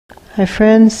Hi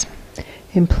friends,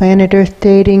 in Planet Earth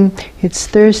Dating, it's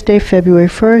Thursday, February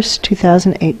 1st,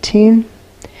 2018.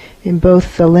 In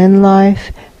both the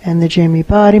Lynn-Life and the Jamie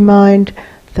Body Mind,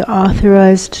 the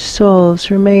authorized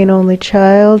souls remain only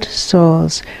child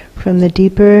souls from the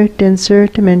deeper, denser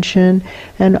dimension,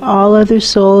 and all other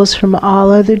souls from all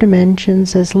other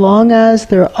dimensions, as long as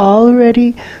they're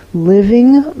already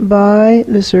living by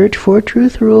the Search for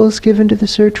Truth rules given to the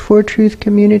Search for Truth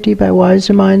community by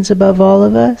wiser minds above all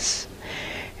of us,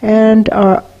 and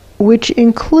which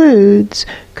includes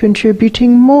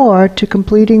contributing more to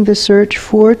completing the Search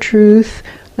for Truth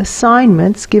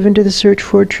assignments given to the Search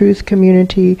for Truth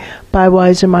community by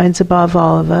wiser minds above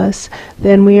all of us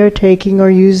than we are taking or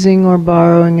using or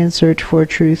borrowing in Search for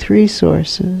Truth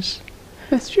resources.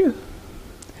 That's true.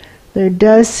 There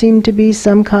does seem to be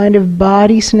some kind of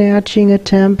body-snatching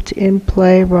attempt in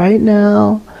play right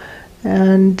now,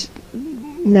 and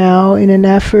now in an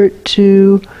effort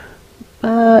to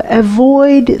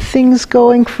avoid things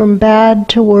going from bad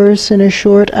to worse in a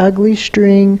short, ugly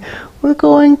string, we're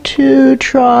going to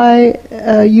try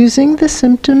using the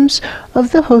symptoms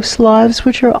of the host lives,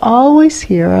 which are always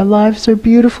here. Our lives are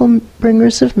beautiful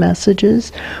bringers of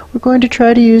messages. We're going to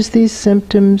try to use these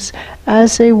symptoms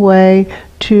as a way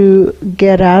to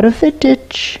get out of the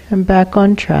ditch and back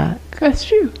on track. That's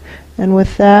true. And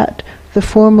with that, the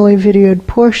formally videoed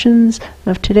portions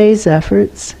of today's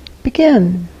efforts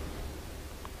begin.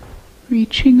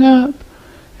 Reaching up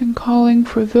and calling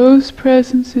for those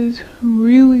presences who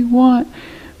really want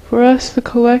for us, the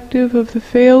collective of the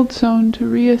failed zone, to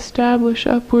re-establish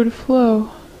upward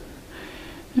flow,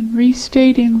 and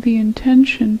restating the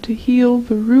intention to heal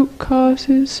the root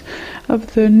causes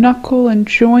of the knuckle and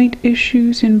joint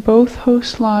issues in both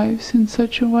host lives in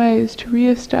such a way as to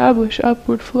re-establish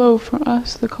upward flow for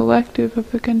us, the collective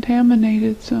of the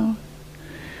contaminated zone.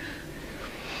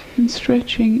 And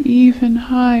stretching even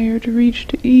higher to reach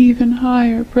to even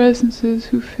higher presences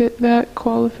who fit that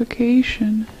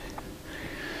qualification,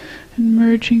 and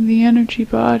merging the energy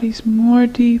bodies more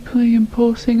deeply and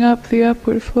pulsing up the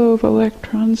upward flow of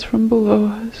electrons from below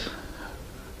us,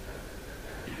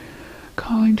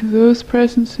 calling to those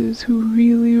presences who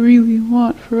really, really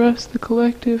want for us, the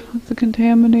collective of the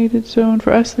contaminated zone,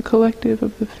 for us, the collective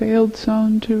of the failed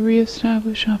zone, to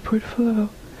re-establish upward flow.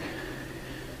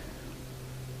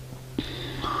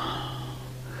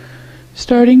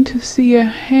 Starting to see a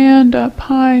hand up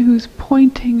high who's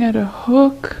pointing at a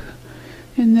hook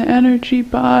in the energy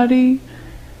body,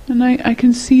 and I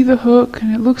can see the hook,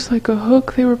 and it looks like a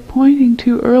hook they were pointing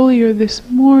to earlier this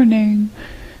morning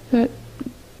that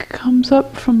comes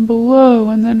up from below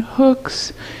and then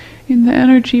hooks in the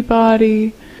energy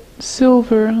body,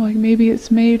 silver, like maybe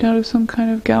it's made out of some kind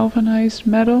of galvanized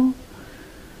metal.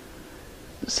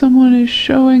 Someone is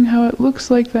showing how it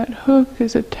looks like that hook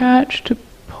is attached to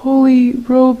pulley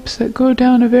ropes that go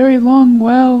down a very long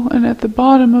well, and at the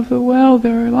bottom of the well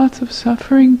there are lots of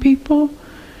suffering people,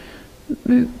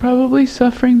 probably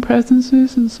suffering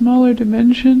presences in smaller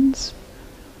dimensions.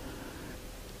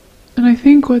 And I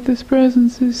think what this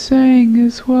presence is saying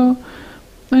is, well,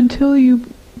 until you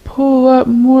pull up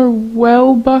more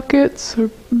well buckets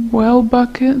of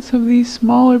these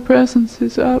smaller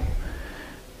presences up,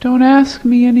 don't ask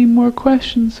me any more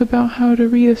questions about how to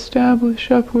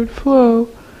re-establish upward flow,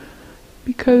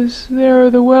 because there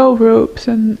are the well ropes,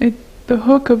 and the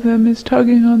hook of them is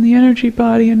tugging on the energy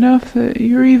body enough that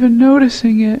you're even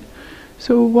noticing it.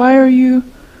 So why are you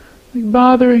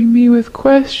bothering me with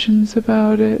questions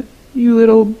about it, you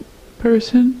little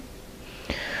person?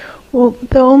 Well,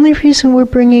 the only reason we're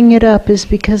bringing it up is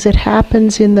because it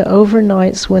happens in the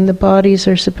overnights when the bodies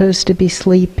are supposed to be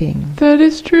sleeping. That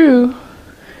is true.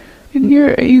 And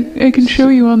here, I can show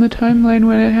you on the timeline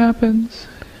when it happens.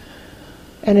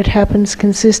 And it happens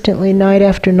consistently night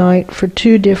after night for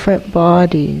 2 different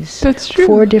bodies. That's true.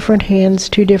 4 different hands,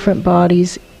 2 different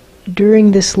bodies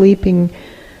during the sleeping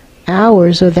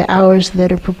hours, or the hours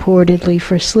that are purportedly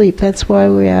for sleep. That's why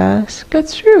we ask.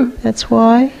 That's true. That's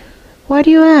why? Why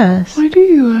do you ask? Why do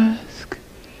you ask?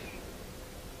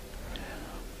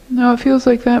 Now it feels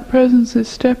like that presence is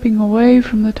stepping away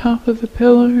from the top of the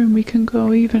pillar, and we can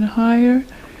go even higher,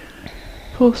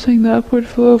 pulsing the upward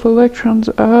flow of electrons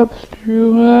up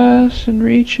through us and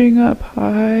reaching up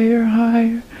higher,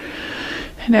 higher,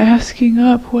 and asking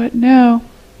up, what now?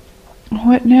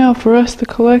 What now for us, the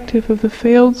collective of the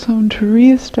failed zone, to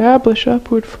re-establish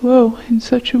upward flow in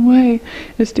such a way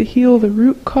as to heal the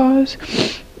root cause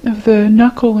of the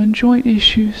knuckle and joint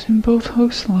issues in both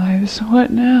host lives?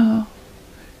 What now?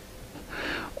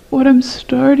 What I'm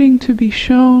starting to be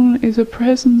shown is a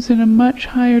presence in a much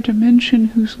higher dimension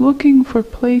who's looking for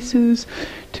places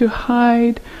to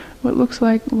hide what looks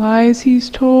like lies he's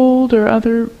told or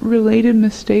other related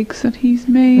mistakes that he's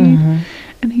made.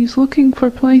 And he's looking for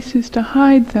places to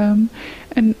hide them.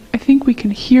 And I think we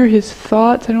can hear his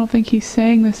thoughts. I don't think he's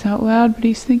saying this out loud, but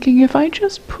he's thinking, if I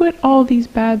just put all these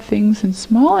bad things in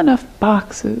small enough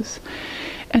boxes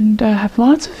and have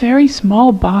lots of very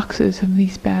small boxes of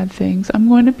these bad things, I'm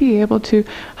going to be able to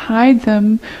hide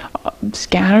them,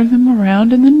 scatter them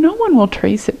around, and then no one will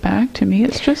trace it back to me.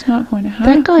 It's just not going to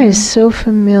happen. That guy is so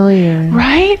familiar.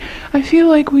 Right? I feel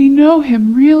like we know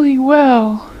him really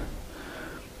well.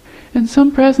 And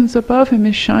some presence above him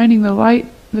is shining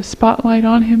the spotlight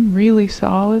on him really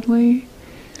solidly.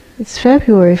 It's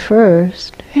February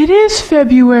 1st. It is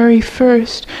February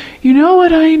 1st. You know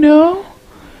what I know?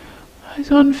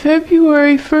 On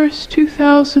February 1st,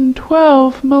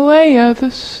 2012, Malaya,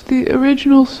 the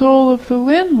original soul of the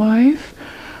Lynn-Life,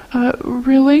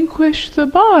 relinquished the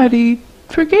body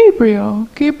for Gabriel.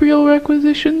 Gabriel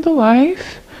requisitioned the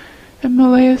life, and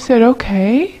Malaya said,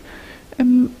 okay.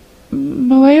 And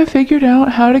Malaya figured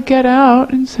out how to get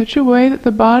out in such a way that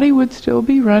the body would still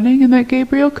be running and that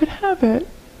Gabriel could have it.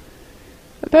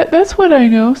 That's what I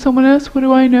know. Someone asked, what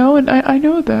do I know? And I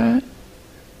know that.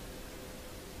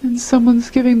 And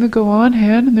someone's giving the go on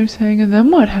hand and they're saying, and then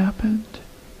what happened?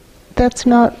 That's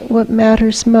not what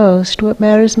matters most. What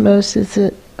matters most is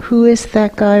that who is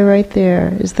that guy right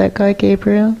there? Is that guy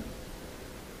Gabriel?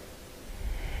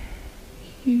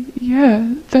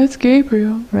 Yeah, that's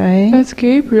Gabriel. Right? That's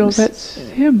Gabriel. That's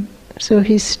him. So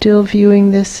he's still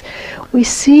viewing this. We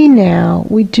see now,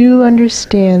 we do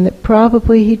understand that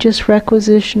probably he just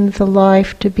requisitioned the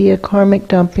life to be a karmic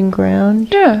dumping ground.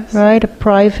 Yes. Right? A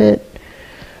private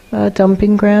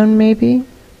dumping ground, maybe?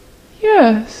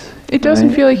 Yes. It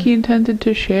doesn't feel like he intended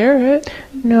to share it.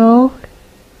 No.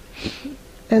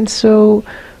 And so,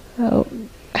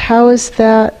 how is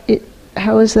that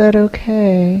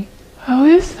okay? How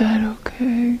is that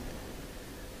okay?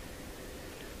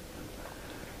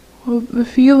 Well, the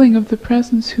feeling of the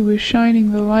presence who is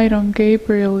shining the light on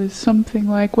Gabriel is something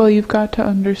like, well, you've got to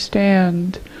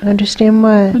understand. Understand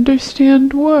what?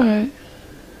 Understand what?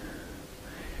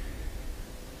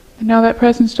 And now that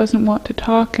presence doesn't want to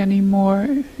talk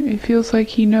anymore. It feels like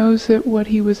he knows that what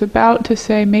he was about to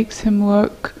say makes him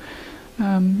look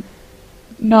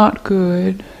not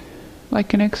good,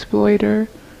 like an exploiter.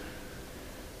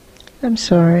 I'm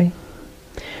sorry.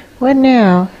 What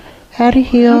now? How to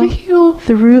heal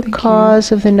the root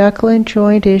cause of the knuckle and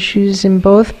joint issues in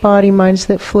both body minds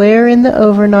that flare in the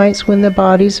overnights when the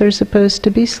bodies are supposed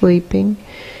to be sleeping,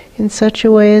 in such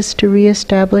a way as to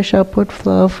re-establish upward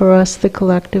flow for us, the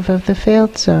collective of the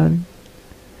failed zone.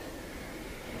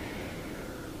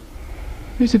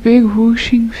 There's a big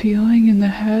whooshing feeling in the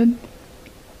head,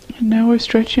 and now we're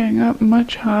stretching up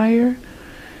much higher.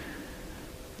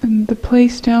 And the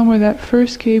place down where that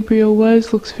first Gabriel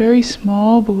was looks very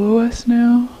small below us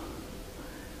now.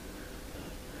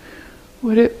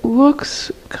 What it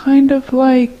looks kind of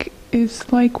like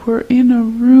is like we're in a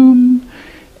room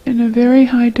in a very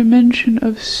high dimension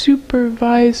of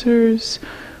supervisors,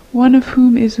 one of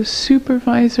whom is a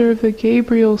supervisor of the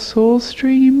Gabriel soul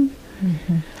stream.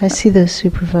 I see those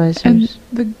supervisors. And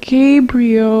the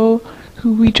Gabriel,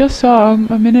 who we just saw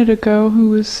a minute ago, who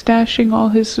was stashing all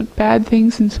his bad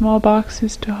things in small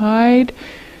boxes to hide,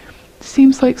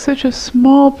 seems like such a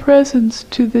small presence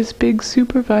to this big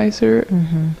supervisor,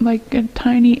 like a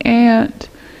tiny ant,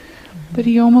 that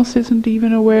he almost isn't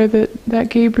even aware that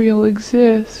Gabriel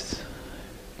exists.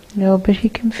 No, but he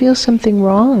can feel something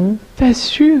wrong.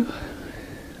 That's true.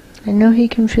 I know he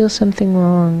can feel something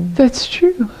wrong. That's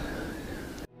true.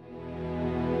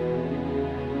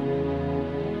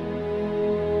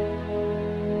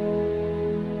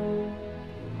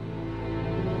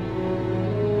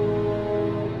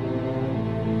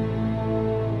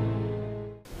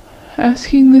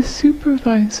 Asking the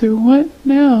supervisor, what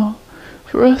now?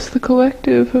 For us, the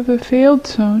collective of the failed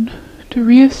zone, to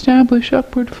re-establish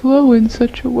upward flow in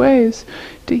such a way as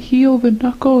to heal the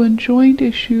knuckle and joint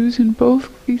issues in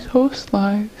both these host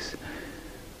lives.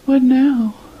 What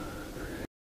now?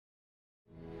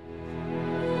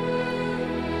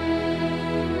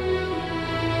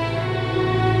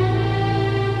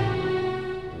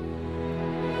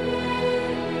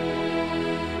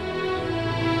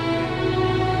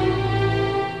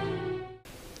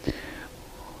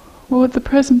 Well, what the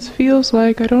presence feels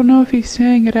like, I don't know if he's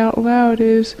saying it out loud,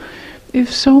 is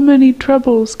if so many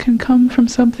troubles can come from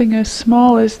something as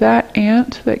small as that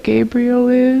ant that Gabriel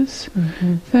is,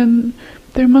 then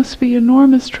there must be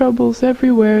enormous troubles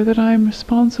everywhere that I'm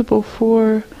responsible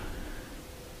for.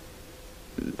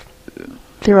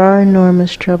 There are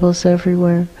enormous troubles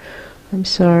everywhere. I'm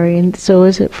sorry. And so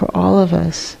is it for all of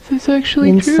us. That's actually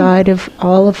Inside of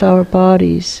all of our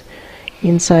bodies,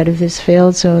 inside of this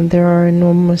failed zone, there are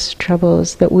enormous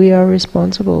troubles that we are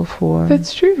responsible for.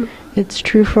 That's true. It's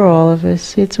true for all of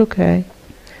us. It's okay.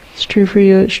 It's true for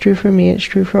you, it's true for me, it's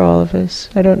true for all of us.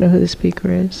 I don't know who the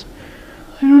speaker is.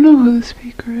 I don't know who the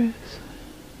speaker is.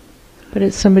 But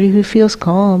it's somebody who feels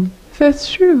calm.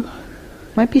 That's true.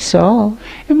 Might be Saul.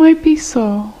 It might be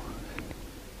Saul.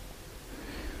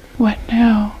 What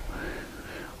now?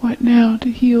 What now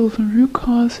to heal the root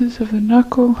causes of the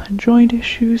knuckle and joint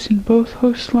issues in both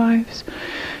host lives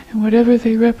and whatever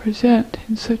they represent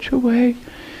in such a way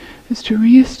as to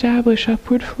re-establish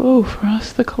upward flow for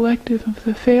us, the collective of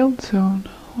the failed zone?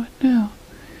 What now?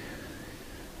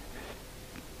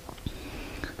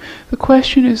 The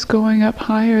question is going up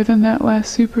higher than that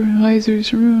last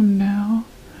supervisor's room now.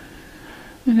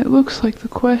 And it looks like the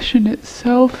question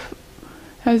itself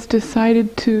has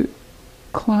decided to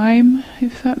climb,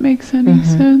 if that makes any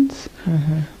sense.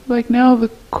 Like now the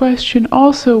question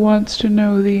also wants to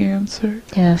know the answer.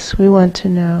 Yes, we want to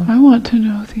know. I want to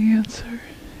know the answer.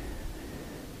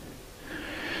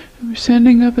 And we're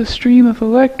sending up a stream of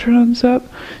electrons up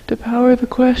to power the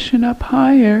question up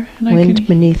higher. And Wind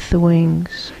beneath the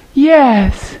wings.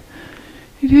 Yes!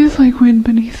 It is like wind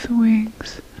beneath the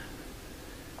wings.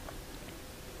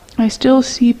 I still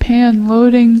see Pan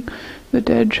loading the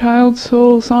dead child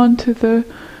souls onto the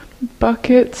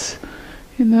buckets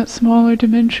in that smaller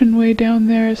dimension way down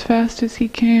there as fast as he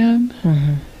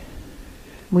can.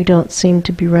 We don't seem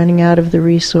to be running out of the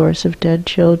resource of dead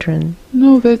children.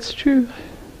 No, that's true.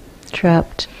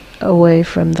 Trapped away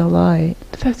from the light.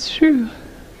 That's true.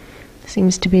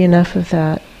 Seems to be enough of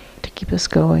that to keep us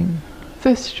going.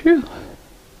 That's true.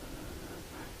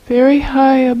 Very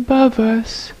high above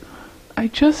us, I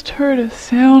just heard a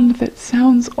sound that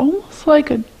sounds almost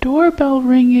like a doorbell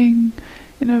ringing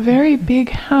in a very big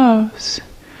house.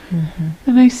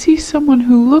 And I see someone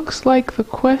who looks like the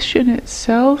question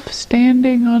itself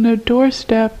standing on a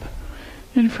doorstep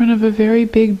in front of a very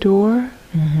big door.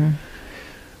 And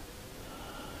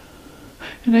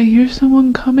I hear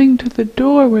someone coming to the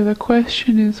door where the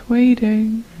question is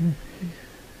waiting.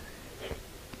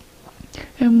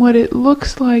 And what it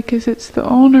looks like is it's the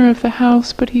owner of the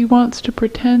house, but he wants to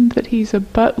pretend that he's a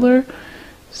butler,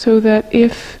 so that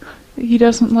if he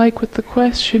doesn't like what the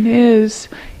question is,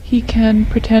 he can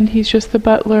pretend he's just the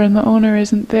butler and the owner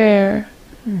isn't there.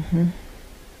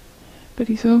 But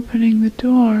he's opening the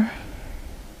door.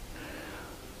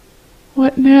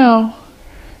 What now?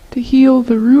 To heal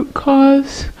the root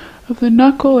cause of the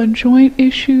knuckle and joint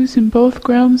issues in both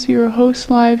ground zero host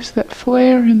lives that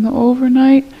flare in the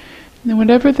overnight, and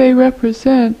whatever they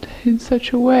represent in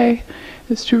such a way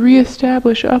as to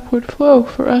re-establish upward flow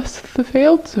for us, the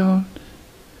failed zone.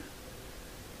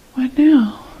 What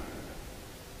now?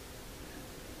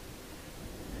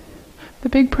 The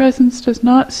big presence does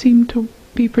not seem to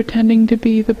be pretending to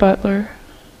be the butler.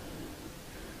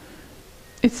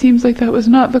 It seems like that was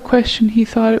not the question he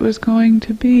thought it was going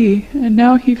to be, and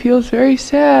now he feels very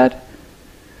sad.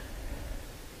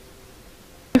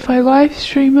 If I live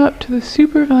stream up to the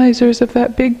supervisors of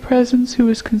that big presence who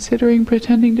was considering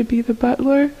pretending to be the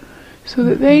butler, so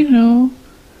that they know,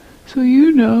 so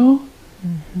you know,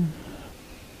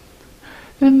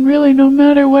 then really no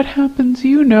matter what happens,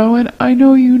 you know, and I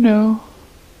know you know.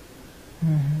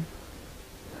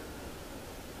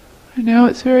 And now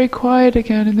it's very quiet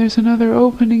again, and there's another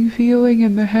opening feeling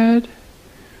in the head.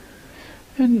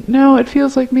 And now it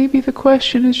feels like maybe the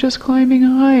question is just climbing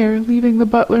higher, leaving the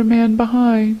butler man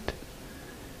behind.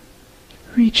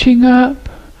 Reaching up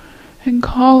and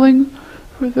calling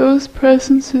for those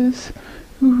presences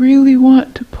who really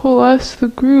want to pull us, the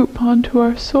group, onto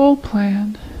our soul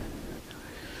plan.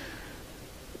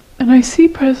 And I see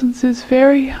presences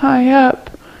very high up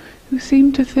who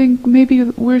seem to think maybe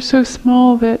we're so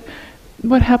small that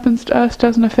what happens to us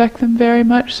doesn't affect them very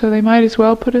much, so they might as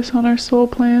well put us on our soul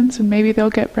plans, and maybe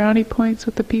they'll get brownie points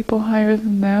with the people higher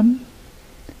than them.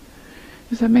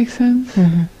 Does that make sense?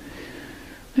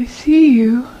 I see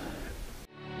you.